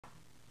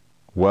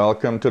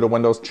Welcome to the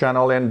Windows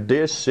channel, and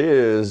this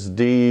is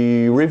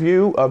the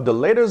review of the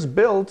latest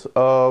build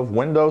of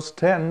Windows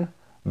 10,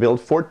 build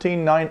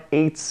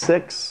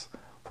 14986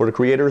 for the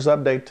Creators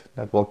Update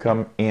that will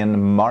come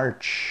in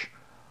March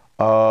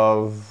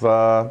of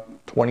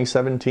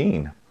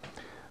 2017.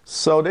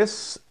 So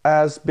this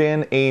has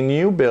been a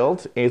new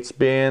build. It's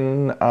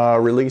been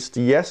released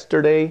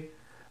yesterday,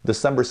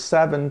 December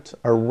 7th,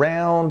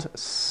 around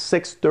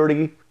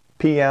 6:30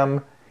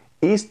 p.m.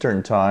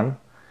 Eastern Time.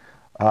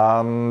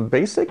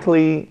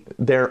 Basically,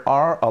 there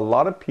are a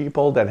lot of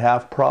people that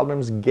have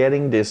problems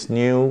getting this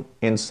new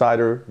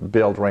Insider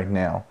build right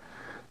now.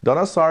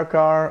 Donna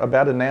Sarkar,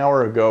 about an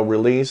hour ago,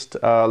 released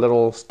a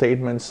little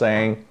statement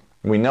saying,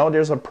 we know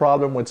there's a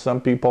problem with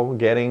some people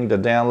getting the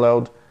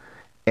download,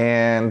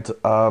 and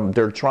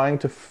they're trying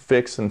to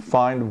fix and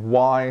find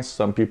why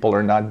some people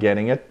are not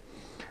getting it.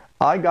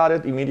 I got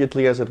it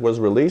immediately as it was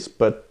released,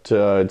 but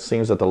it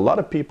seems that a lot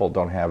of people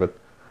don't have it.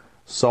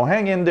 So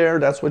hang in there,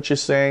 that's what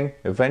she's saying.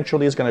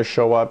 Eventually it's going to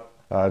show up.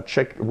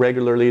 Check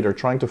regularly. They're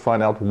trying to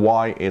find out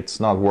why it's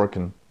not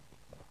working.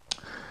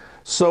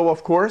 So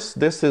of course,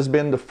 this has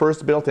been the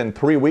first build in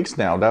 3 weeks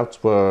now. That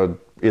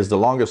is the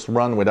longest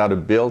run without a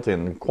build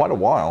in quite a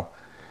while.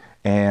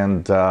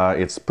 And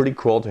it's pretty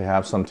cool to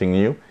have something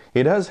new.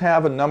 It does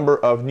have a number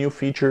of new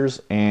features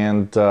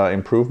and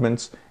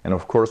improvements. And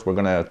of course, we're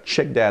going to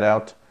check that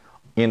out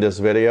in this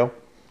video.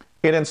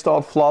 It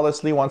installed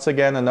flawlessly. Once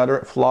again, another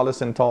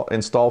flawless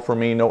install for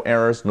me. No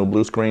errors, no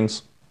blue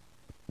screens.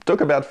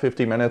 Took about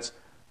 50 minutes.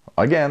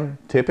 Again,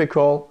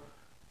 typical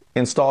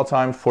install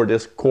time for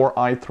this Core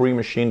i3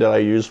 machine that I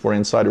use for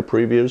Insider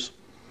previews.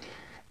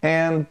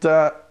 And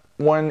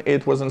when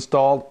it was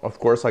installed, of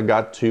course, I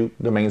got to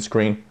the main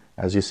screen.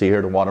 As you see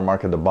here, the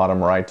watermark at the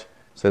bottom right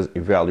says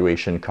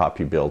Evaluation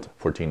Copy Build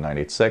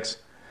 14986.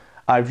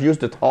 I've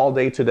used it all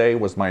day today. It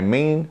was my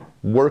main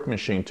work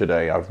machine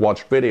today. I've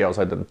watched videos.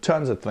 I've done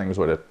tons of things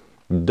with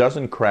it.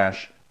 Doesn't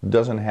crash,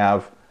 doesn't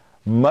have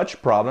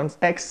much problems,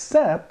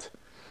 except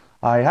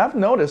I have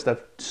noticed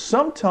that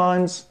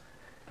sometimes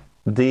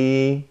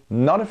the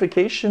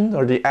notification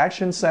or the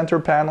Action Center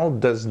panel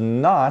does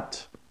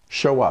not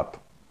show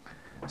up.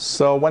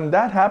 So when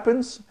that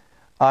happens,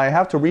 I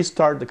have to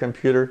restart the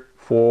computer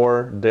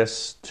for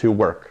this to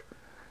work.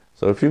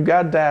 So if you've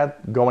got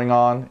that going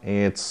on,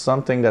 it's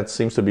something that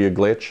seems to be a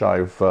glitch.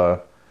 I've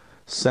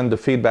sent the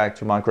feedback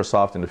to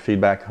Microsoft in the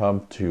Feedback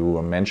Hub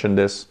to mention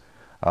this.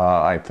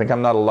 I think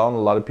I'm not alone. A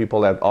lot of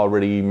people have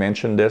already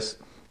mentioned this.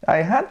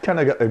 I had kind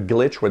of a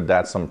glitch with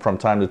that from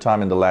time to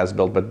time in the last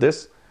build, but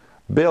this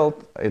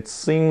build, it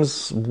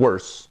seems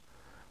worse.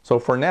 So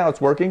for now, it's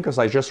working because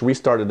I just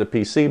restarted the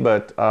PC,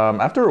 but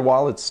after a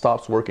while, it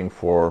stops working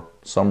for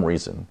some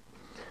reason.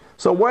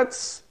 So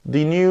what's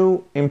the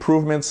new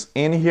improvements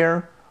in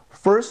here?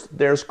 First,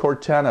 there's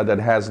Cortana that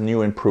has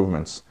new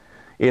improvements.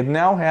 It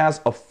now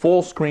has a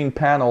full screen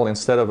panel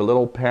instead of a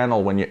little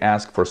panel when you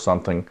ask for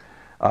something.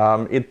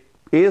 It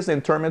is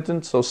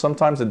intermittent, so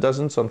sometimes it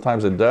doesn't,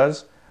 sometimes it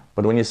does.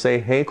 But when you say,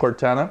 hey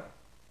Cortana,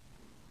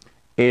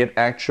 it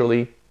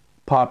actually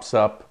pops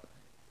up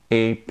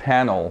a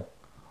panel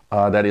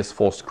that is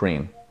full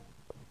screen.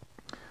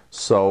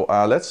 So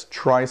let's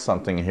try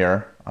something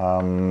here.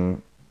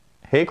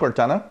 Hey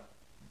Cortana.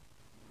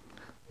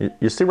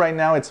 You see right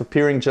now it's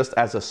appearing just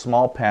as a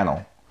small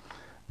panel,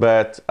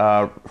 but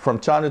from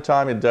time to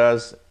time it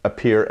does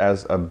appear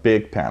as a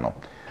big panel.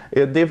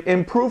 They've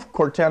improved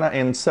Cortana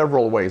in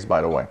several ways,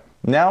 by the way.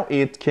 Now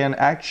it can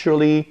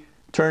actually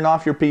turn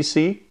off your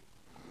PC.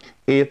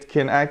 It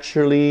can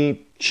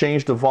actually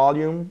change the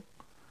volume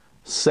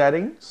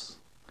settings.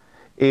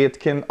 It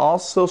can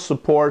also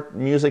support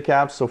music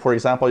apps. So for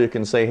example, you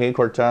can say, hey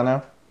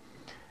Cortana,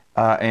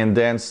 and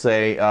then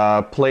say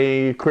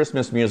play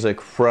Christmas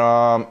music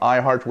from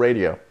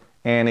iHeartRadio,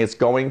 and it's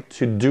going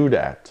to do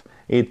that.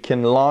 It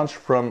can launch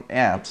from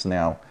apps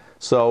now.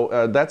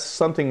 So that's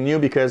something new,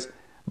 because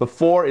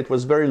before it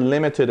was very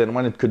limited in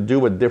what it could do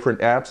with different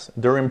apps.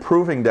 They're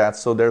improving that,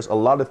 so there's a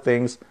lot of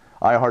things,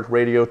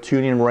 iHeartRadio,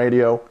 TuneIn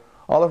Radio,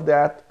 all of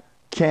that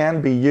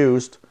can be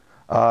used.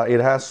 It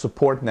has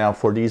support now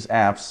for these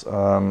apps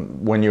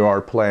when you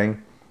are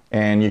playing,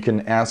 and you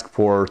can ask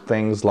for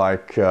things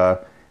like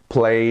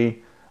play.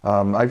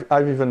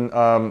 I've even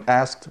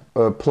asked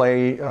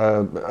play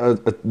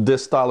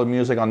this style of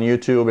music on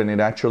YouTube, and it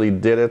actually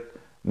did it.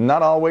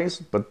 Not always,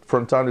 but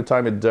from time to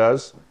time it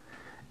does.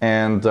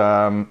 And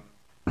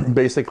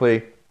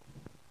basically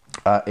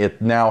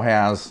it now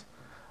has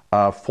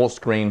full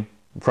screen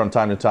from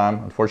time to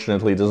time.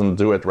 Unfortunately, it doesn't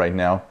do it right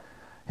now.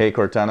 Hey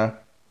Cortana,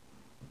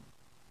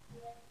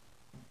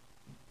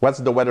 what's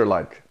the weather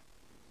like?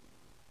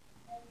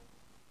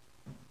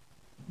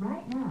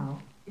 Right now,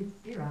 it's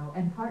 0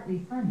 and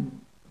partly sunny.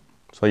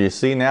 So you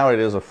see now it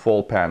is a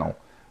full panel.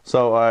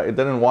 So it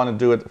didn't want to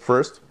do it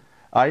first.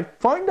 I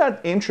find that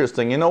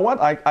interesting. You know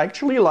what? I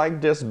actually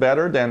like this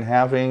better than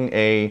having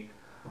a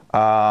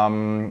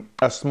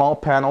small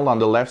panel on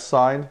the left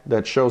side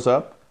that shows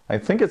up. I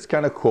think it's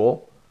kind of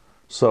cool.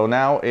 So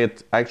now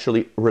it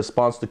actually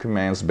responds to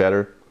commands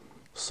better.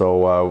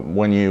 So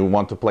when you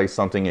want to play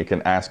something, you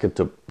can ask it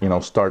to,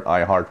 start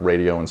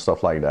iHeartRadio and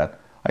stuff like that.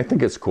 I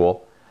think it's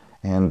cool.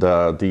 And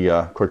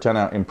the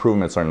Cortana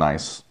improvements are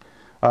nice.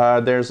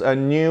 There's a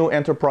new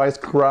Enterprise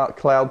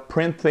Cloud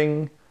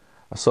Printing.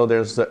 So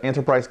there's the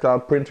Enterprise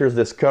Cloud Printers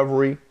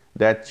Discovery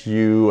that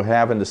you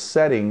have in the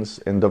settings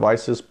in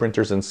devices,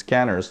 printers, and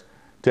scanners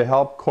to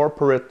help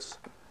corporates.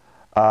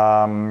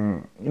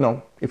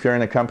 If you're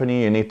in a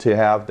company, you need to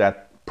have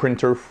that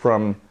printer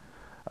from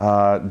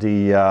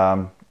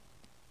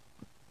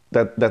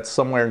that's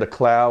somewhere in the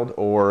cloud,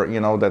 or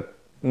that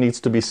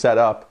needs to be set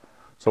up.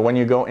 So when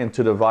you go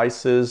into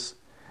devices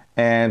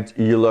and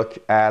you look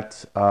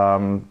at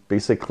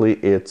basically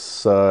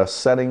its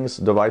settings,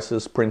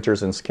 devices,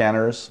 printers, and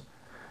scanners,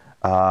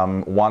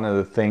 one of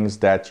the things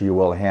that you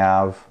will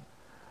have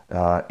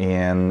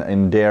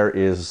in there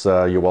is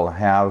you will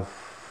have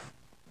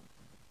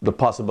the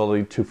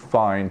possibility to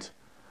find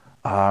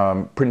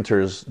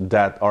printers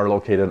that are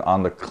located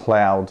on the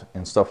cloud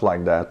and stuff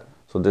like that.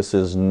 So this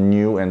is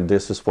new, and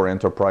this is for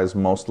enterprise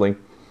mostly.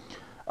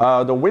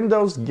 The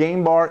Windows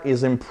game bar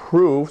is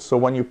improved. So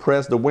when you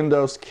press the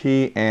Windows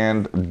key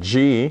and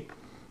G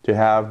to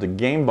have the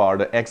game bar,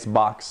 the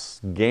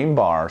Xbox game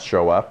bar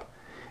show up,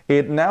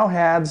 it now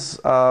has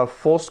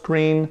full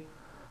screen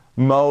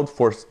mode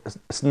for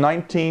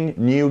 19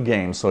 new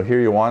games. So do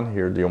you want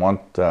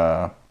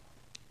to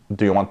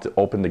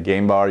open the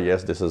game bar?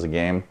 Yes, this is a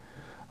game.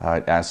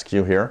 It asks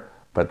you here.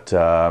 But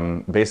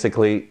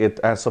basically,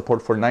 it has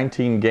support for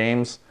 19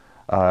 games.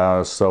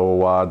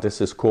 So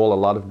this is cool. A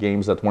lot of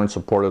games that weren't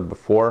supported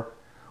before.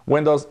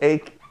 Windows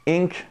 8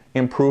 Ink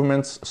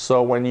improvements.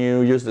 So when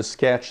you use the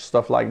sketch,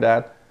 stuff like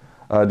that,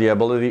 the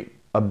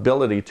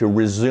ability to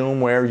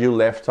resume where you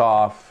left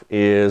off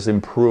is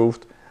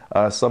improved.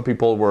 Some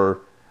people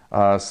were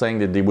saying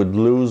that they would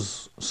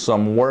lose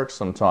some work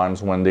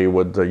sometimes when they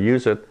would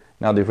use it.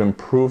 Now they've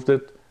improved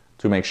it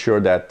to make sure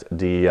that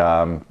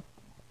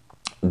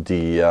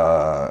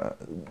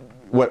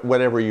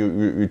whatever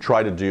you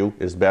try to do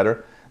is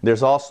better.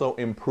 There's also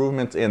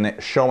improvement in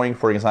showing,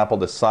 for example,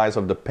 the size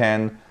of the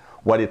pen,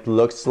 what it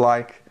looks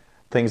like,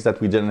 things that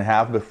we didn't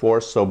have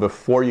before. So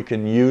before you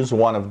can use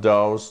one of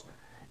those,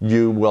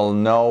 you will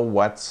know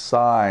what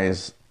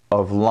size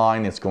of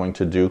line it's going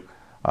to do.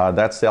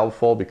 That's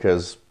helpful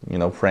because,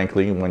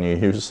 frankly, when you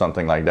use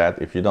something like that,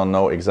 if you don't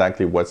know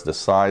exactly what's the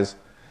size,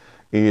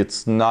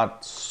 it's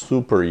not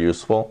super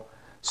useful.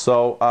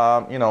 So,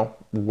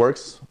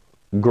 works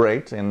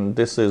great, and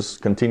this is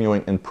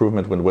continuing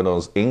improvement with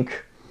Windows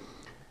Ink.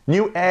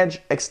 New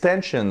Edge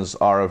extensions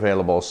are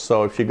available.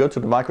 So if you go to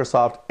the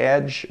Microsoft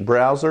Edge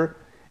browser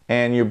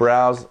and you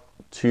browse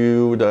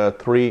to the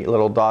 3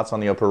 little dots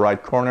on the upper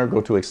right corner, go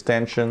to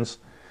extensions,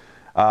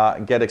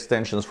 get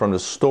extensions from the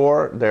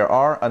store. There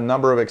are a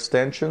number of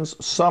extensions.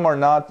 Some are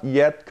not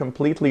yet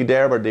completely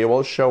there, but they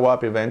will show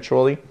up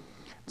eventually.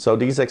 So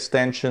these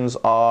extensions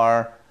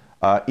are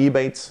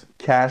Ebates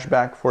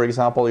Cashback, for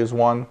example, is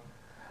one.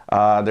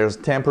 There's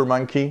Tamper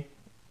Monkey,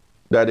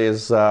 that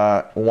is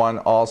one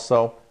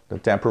also. The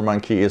Tamper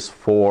Monkey is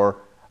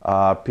for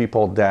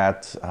people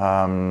that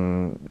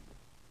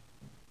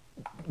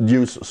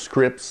use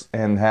scripts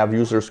and have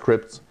user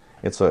scripts.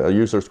 It's a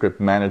user script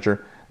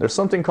manager. There's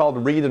something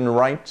called Read and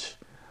Write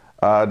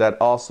that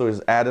also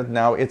is added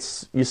now.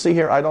 You see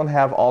here, I don't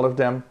have all of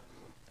them.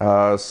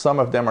 Some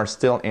of them are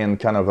still in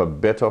kind of a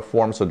beta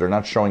form, so they're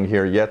not showing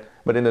here yet.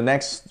 But in the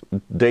next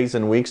days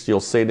and weeks,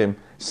 you'll see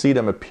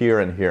them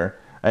appear in here.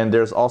 And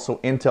there's also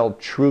Intel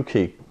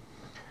TrueKey.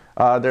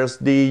 There's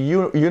the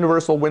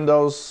Universal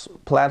Windows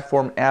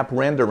Platform app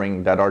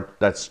rendering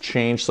that's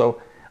changed.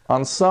 So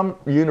on some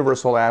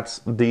Universal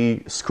apps,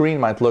 the screen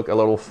might look a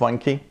little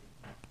funky,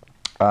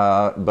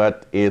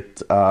 but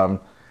it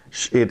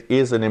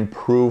is an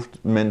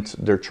improvement.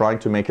 They're trying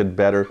to make it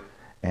better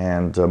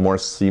and more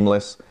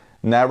seamless.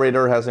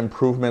 Narrator has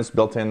improvements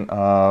built in.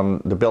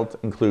 The build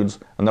includes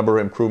a number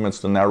of improvements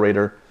to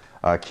Narrator,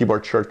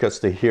 keyboard shortcuts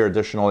to hear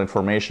additional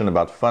information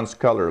about fonts,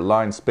 color,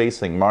 line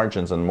spacing,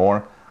 margins, and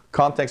more.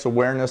 Context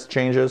awareness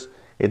changes.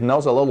 It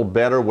knows a little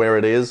better where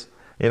it is.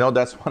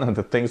 That's one of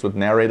the things with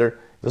Narrator.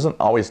 It doesn't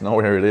always know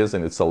where it is,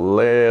 and it's a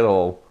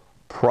little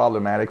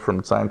problematic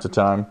from time to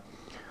time.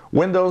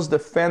 Windows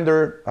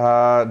Defender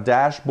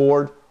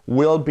dashboard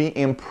will be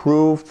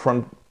improved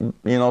from,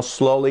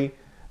 slowly.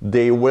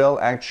 They will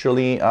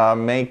actually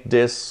make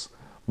this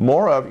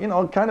more of,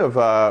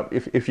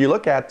 if you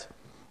look at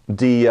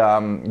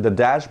the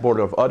dashboard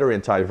of other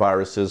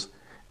antiviruses,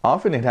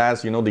 often it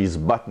has, these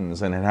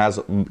buttons, and it has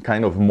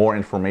kind of more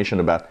information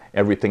about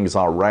everything's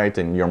all right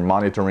and you're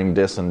monitoring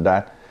this and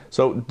that.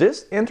 So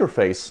this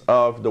interface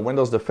of the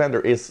Windows Defender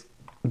is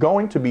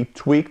going to be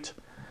tweaked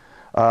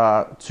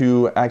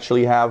to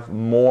actually have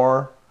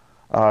more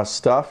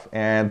stuff.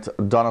 And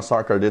Donna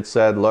Sarkar did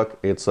said, look,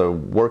 it's a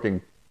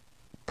working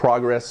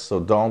progress,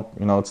 so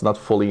it's not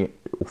fully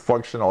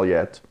functional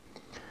yet.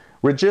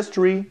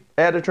 Registry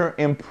editor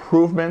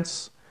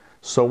improvements.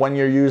 So when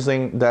you're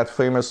using that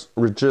famous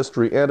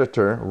registry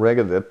editor,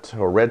 Regedit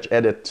or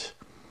Regedit,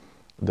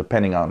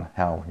 depending on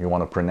how you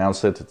want to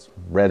pronounce it, it's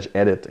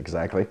Regedit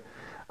exactly.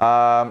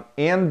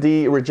 In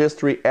the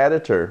registry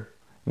editor,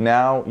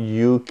 now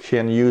you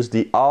can use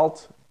the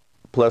Alt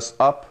plus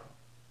up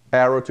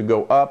arrow to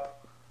go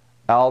up,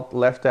 Alt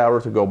left arrow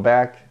to go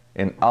back,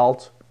 and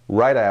Alt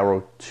right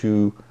arrow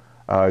to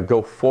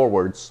go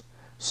forwards.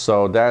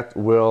 So that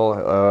will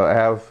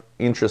have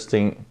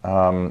interesting,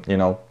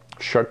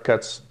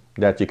 shortcuts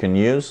that you can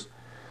use.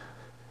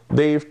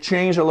 They've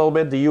changed a little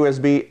bit the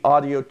USB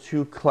Audio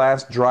 2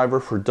 class driver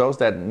for those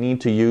that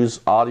need to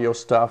use audio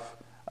stuff.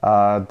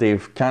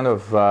 They've kind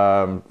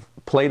of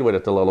played with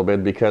it a little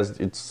bit because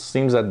it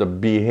seems that the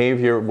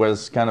behavior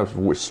was kind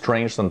of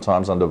strange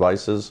sometimes on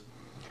devices.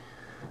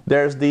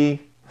 There's the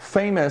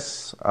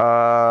famous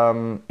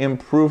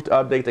improved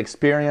update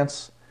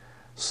experience.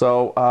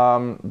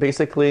 So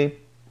basically,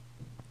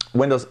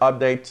 Windows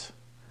Update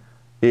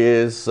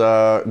is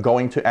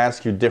going to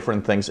ask you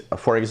different things.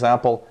 For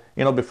example,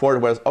 before it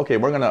was, okay,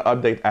 we're going to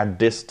update at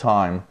this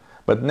time.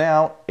 But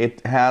now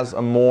it has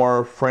a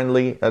more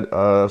friendly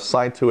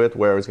side to it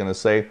where it's going to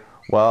say,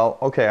 well,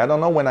 okay, I don't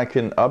know when I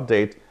can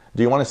update.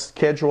 Do you want to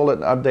schedule an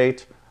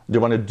update? Do you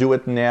want to do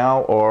it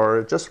now?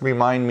 Or just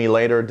remind me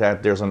later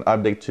that there's an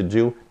update to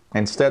do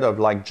instead of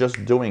like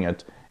just doing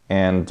it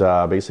and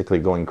basically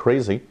going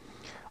crazy.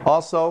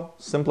 Also,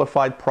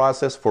 simplified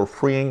process for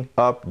freeing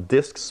up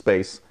disk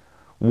space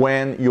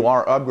when you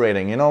are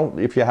upgrading.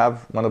 If you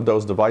have one of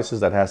those devices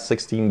that has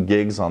 16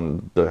 gigs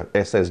on the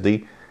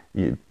SSD,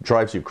 it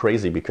drives you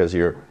crazy because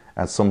you're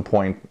at some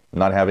point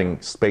not having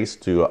space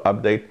to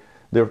update.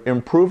 They're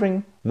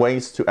improving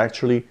ways to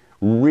actually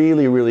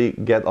really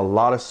get a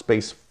lot of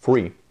space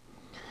free.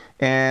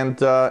 And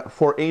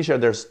for Asia,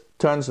 there's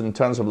tons and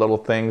tons of little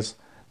things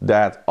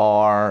that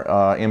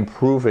are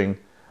improving,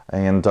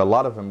 and a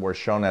lot of them were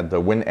shown at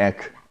the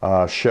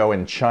WinEck show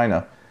in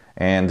China.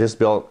 And this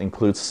build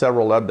includes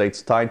several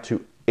updates tied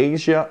to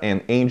Asia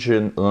and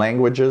Asian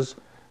languages.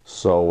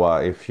 So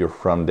if you're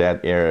from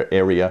that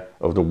area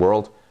of the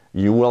world,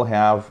 you will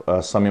have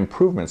some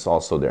improvements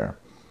also there.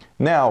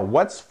 Now,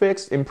 what's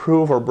fixed,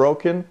 improved, or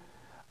broken?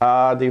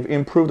 They've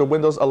improved the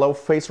Windows Hello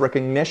face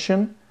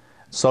recognition.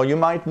 So you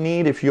might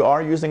need, if you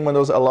are using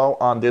Windows Hello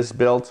on this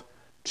build,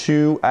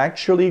 to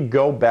actually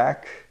go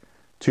back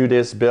to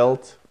this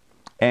build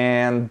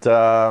and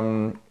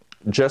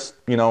just,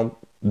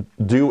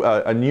 do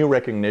a new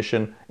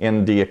recognition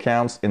in the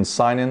accounts in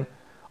sign-in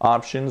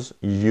options.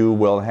 You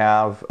will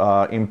have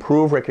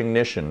improved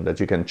recognition that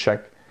you can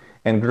check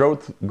and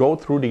go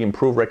through the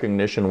improved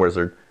recognition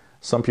where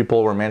some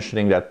people were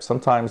mentioning that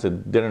sometimes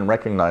it didn't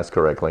recognize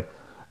correctly.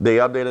 They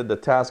updated the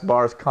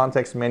taskbar's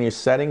context menu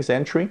settings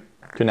entry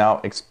to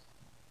now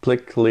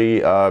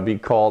explicitly be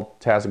called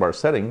taskbar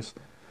settings.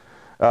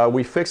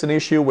 We fixed an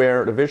issue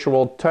where the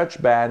visual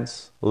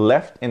touchpad's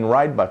left and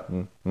right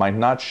button might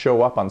not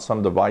show up on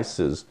some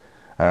devices.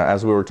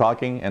 As we were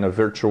talking, in a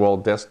virtual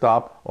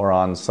desktop or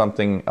on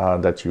something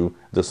that you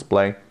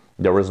display,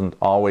 there isn't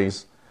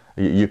always,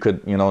 you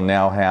could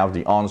now have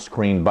the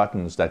on-screen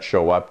buttons that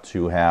show up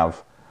to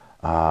have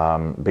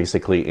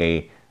basically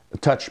a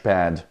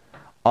touchpad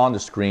on the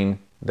screen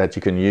that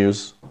you can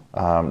use.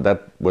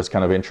 That was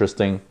kind of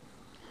interesting.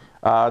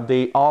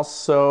 They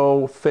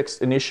also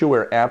fixed an issue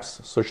where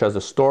apps such as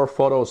the Store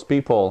Photos,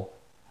 People,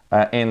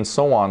 and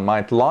so on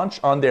might launch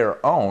on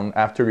their own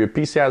after your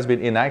PC has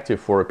been inactive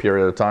for a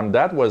period of time.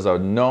 That was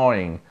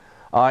annoying.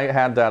 I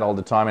had that all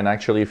the time, and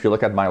actually if you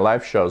look at my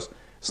live shows,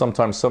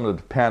 sometimes some of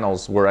the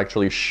panels were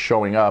actually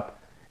showing up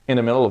in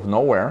the middle of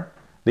nowhere.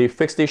 They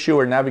fixed the issue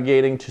where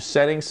navigating to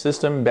settings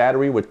system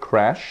battery would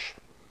crash.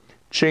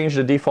 Changed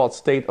the default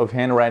state of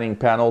handwriting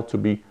panel to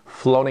be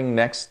floating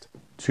next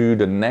to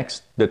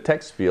the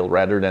text field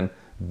rather than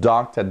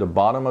docked at the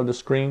bottom of the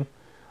screen.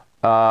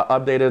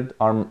 Updated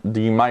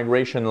the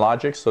migration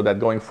logic so that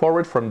going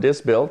forward from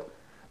this build,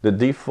 the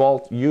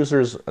default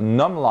user's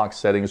numlock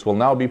settings will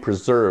now be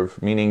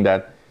preserved, meaning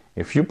that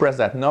if you press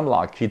that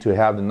numlock key to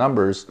have the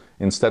numbers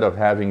instead of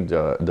having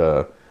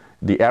the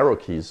arrow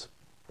keys,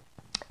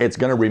 it's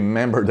going to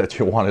remember that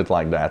you want it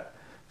like that.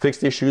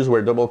 Fixed issues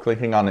where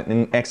double-clicking on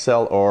an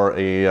Excel or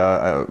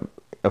a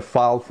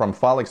file from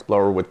File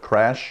Explorer would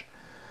crash.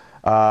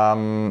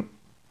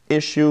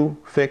 Issue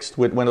fixed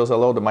with Windows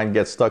Hello that might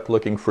get stuck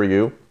looking for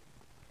you.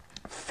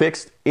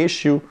 Fixed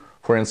issue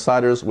for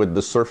insiders with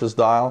the Surface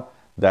Dial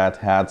that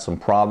had some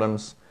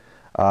problems.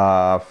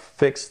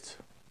 Fixed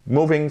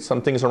moving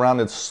some things around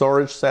in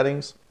storage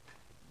settings.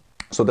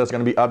 So there's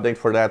going to be update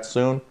for that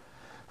soon.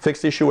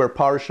 Fixed issue where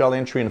PowerShell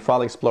entry in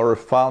File Explorer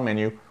file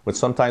menu would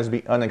sometimes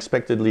be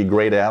unexpectedly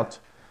grayed out.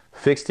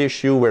 Fixed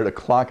issue where the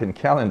clock and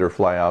calendar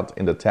fly out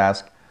in the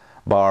task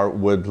bar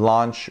would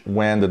launch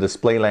when the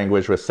display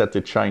language was set to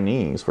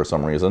Chinese for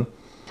some reason.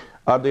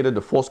 Updated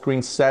the full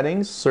screen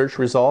settings, search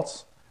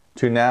results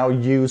to now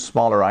use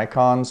smaller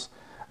icons.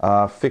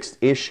 Fixed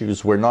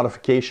issues where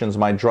notifications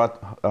might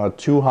drop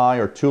too high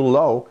or too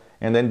low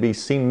and then be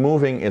seen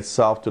moving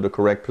itself to the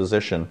correct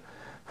position.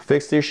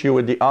 Fixed issue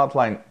with the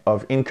outline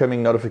of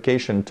incoming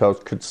notification tones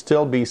could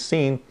still be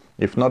seen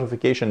if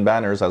notification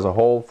banners as a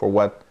whole for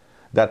what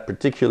that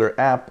particular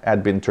app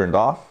had been turned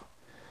off.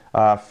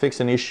 Fix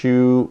an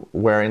issue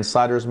where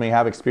insiders may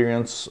have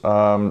experience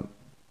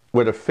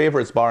where the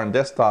favorites bar on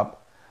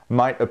desktop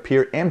might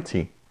appear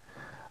empty.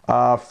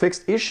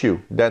 Fixed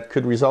issue that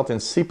could result in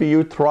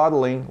CPU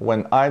throttling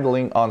when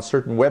idling on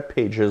certain web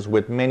pages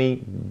with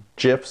many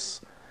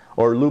GIFs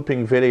or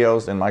looping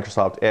videos in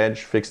Microsoft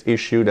Edge. Fixed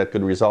issue that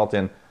could result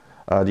in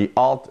the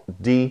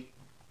Alt-D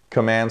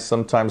command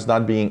sometimes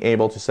not being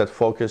able to set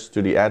focus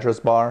to the address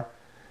bar.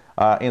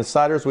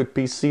 Insiders with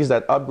PCs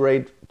that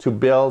upgrade to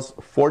builds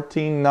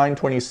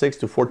 14.926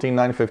 to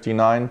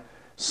 14.959,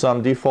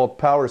 some default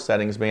power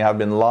settings may have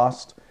been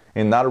lost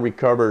and not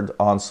recovered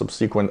on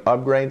subsequent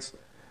upgrades.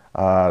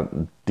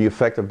 The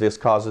effect of this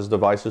causes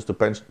devices to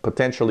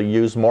potentially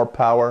use more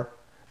power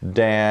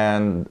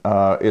than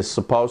is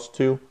supposed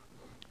to.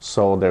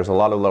 So there's a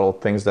lot of little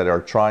things that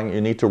are trying.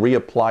 You need to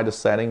reapply the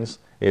settings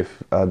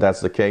if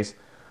that's the case.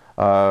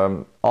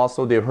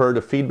 Also, they've heard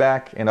the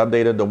feedback and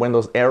updated the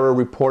Windows error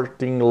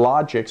reporting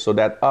logic so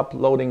that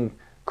uploading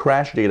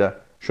crash data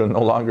should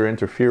no longer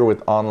interfere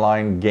with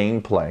online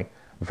gameplay,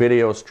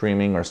 video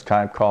streaming, or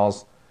Skype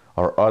calls,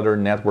 or other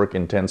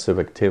network-intensive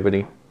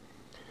activity.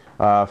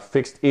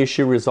 Fixed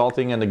issue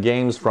resulting in the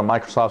games from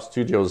Microsoft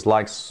Studios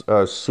like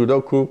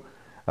Sudoku,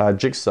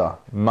 Jigsaw,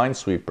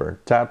 Minesweeper,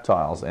 Tap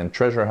Tiles, and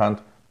Treasure Hunt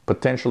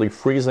potentially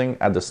freezing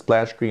at the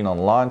splash screen on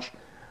launch.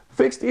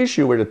 Fixed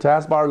issue where the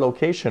taskbar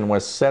location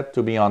was set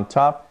to be on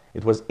top.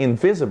 It was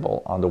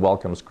invisible on the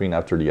welcome screen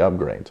after the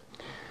upgrade.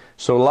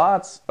 So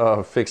lots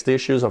of fixed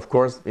issues. Of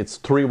course, it's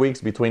 3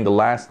 weeks between the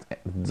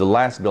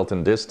last build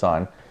and this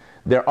time.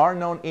 There are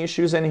known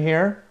issues in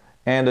here,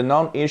 and the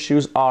known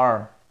issues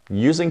are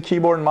using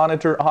keyboard and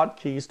monitor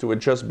hotkeys to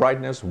adjust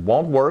brightness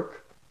won't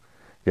work.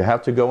 You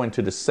have to go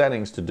into the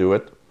settings to do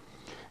it.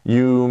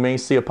 You may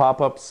see a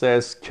pop-up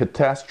says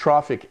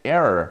catastrophic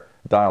error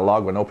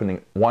dialog when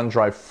opening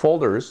OneDrive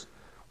folders.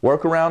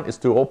 Workaround is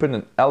to open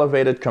an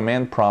elevated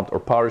command prompt or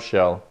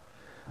PowerShell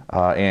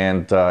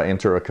and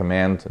enter a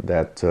command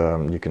that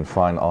you can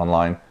find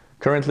online.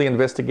 Currently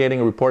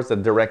investigating reports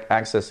that direct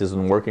access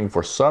isn't working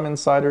for some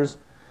insiders.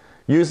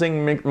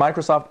 Using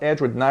Microsoft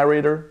Edge with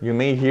Narrator, you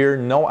may hear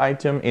no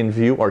item in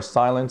view or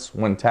silence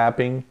when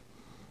tabbing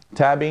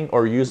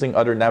or using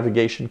other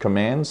navigation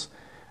commands.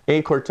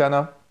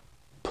 Cortana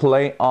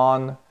play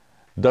on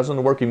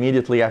doesn't work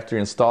immediately after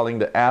installing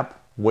the app.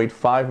 Wait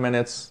 5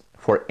 minutes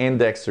for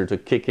Indexer to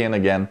kick in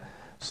again.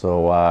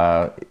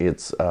 So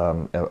it's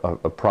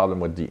a problem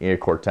with the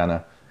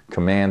Cortana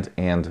command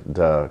and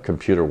the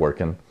computer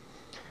working.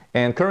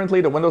 And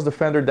currently the Windows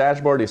Defender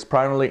dashboard is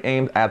primarily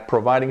aimed at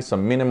providing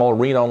some minimal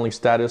read-only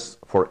status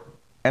for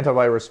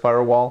antivirus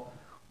firewall,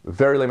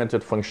 very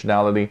limited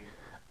functionality.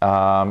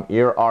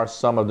 Here are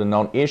some of the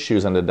known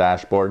issues in the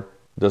dashboard.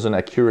 Doesn't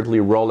accurately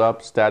roll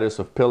up status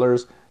of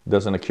pillars,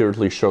 doesn't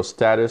accurately show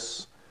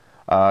status,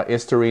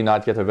 history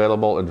not yet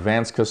available,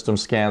 advanced custom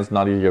scans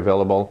not yet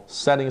available,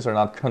 settings are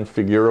not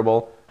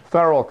configurable,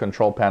 firewall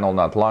control panel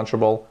not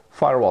launchable,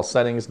 firewall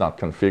settings not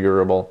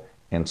configurable,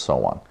 and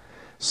so on.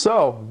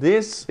 So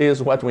this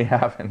is what we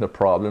have in the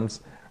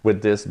problems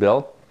with this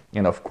build.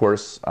 And of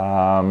course,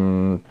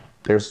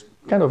 there's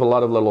kind of a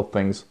lot of little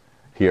things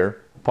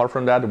here. Apart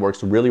from that, it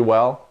works really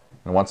well.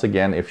 And once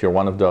again, if you're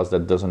one of those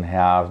that doesn't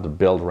have the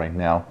build right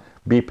now,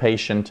 be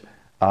patient.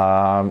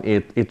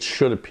 It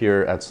should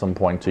appear at some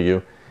point to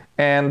you.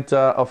 And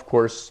of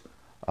course,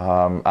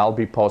 I'll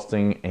be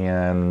posting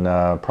in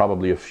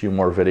probably a few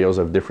more videos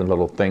of different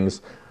little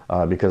things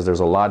because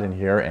there's a lot in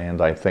here, and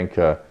I think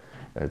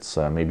it's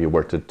maybe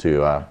worth it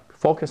to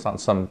focus on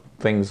some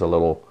things a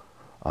little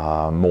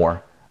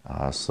more.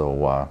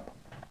 So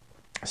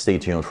stay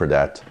tuned for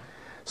that.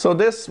 So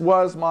this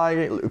was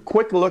my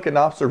quick look and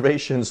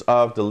observations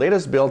of the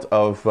latest build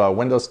of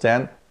Windows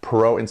 10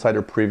 Pro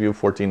Insider Preview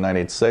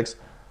 14.986.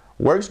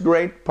 Works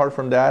great apart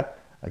from that,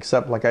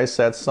 except like I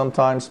said,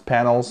 sometimes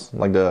panels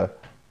like the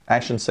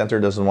Action Center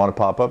doesn't want to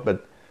pop up,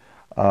 but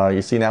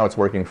you see now it's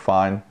working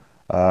fine.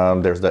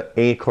 There's the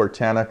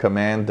Cortana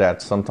command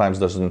that sometimes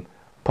doesn't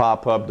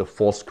pop up the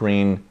full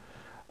screen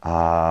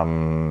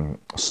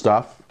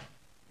stuff.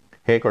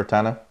 Hey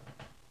Cortana,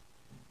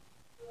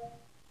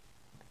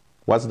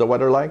 what's the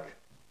weather like?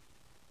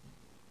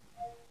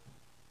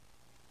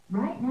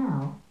 Right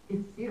now,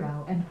 it's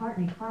 0 and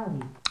partly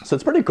cloudy. So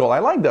it's pretty cool. I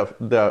like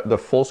the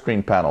full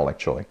screen panel,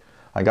 actually,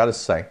 I gotta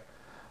say.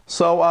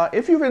 So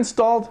if you've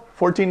installed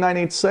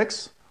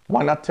 14.986,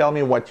 why not tell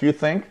me what you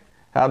think?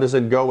 How does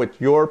it go with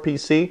your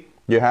PC?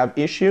 Do you have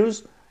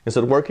issues? Is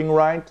it working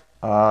right?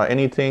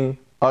 Anything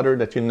other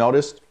that you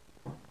noticed?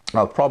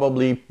 I'll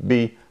probably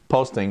be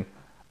posting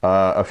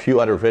a few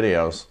other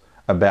videos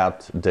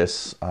about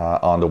this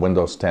on the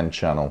Windows 10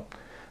 channel.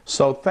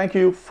 So thank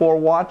you for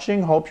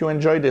watching. Hope you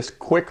enjoyed this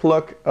quick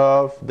look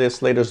of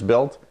this latest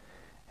build,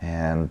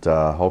 and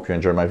hope you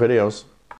enjoy my videos.